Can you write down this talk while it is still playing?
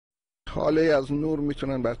حاله از نور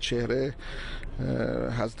میتونن بر چهره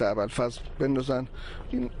حضرت ابوالفضل بندازن.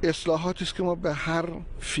 این اصلاحاتی است که ما به هر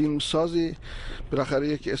فیلمسازی بالاخره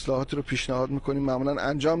یک اصلاحاتی رو پیشنهاد میکنیم، معمولا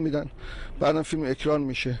انجام میدن، بعدم فیلم اکران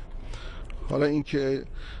میشه. حالا اینکه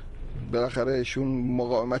بالاخره ایشون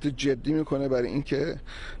مقاومت جدی میکنه برای اینکه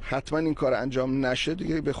حتما این کار انجام نشه،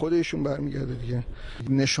 دیگه به خود ایشون برمیگرده دیگه.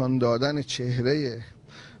 نشان دادن چهره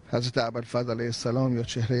حضرت ابوالفضل علیه السلام یا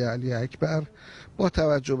چهره علی اکبر با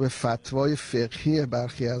توجه به فتوای فقهی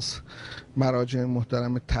برخی از مراجع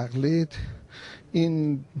محترم تقلید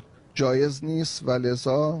این جایز نیست و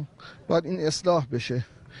لذا باید این اصلاح بشه.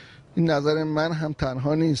 این نظر من هم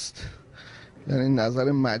تنها نیست، یعنی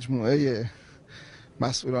نظر مجموعه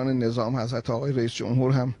مسئولان نظام، حضرت آقای رئیس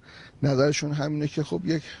جمهور هم نظرشون همینه که خب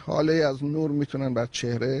یک حاله از نور میتونن بر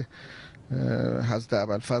چهره حضرت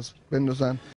ابوالفضل بندازن.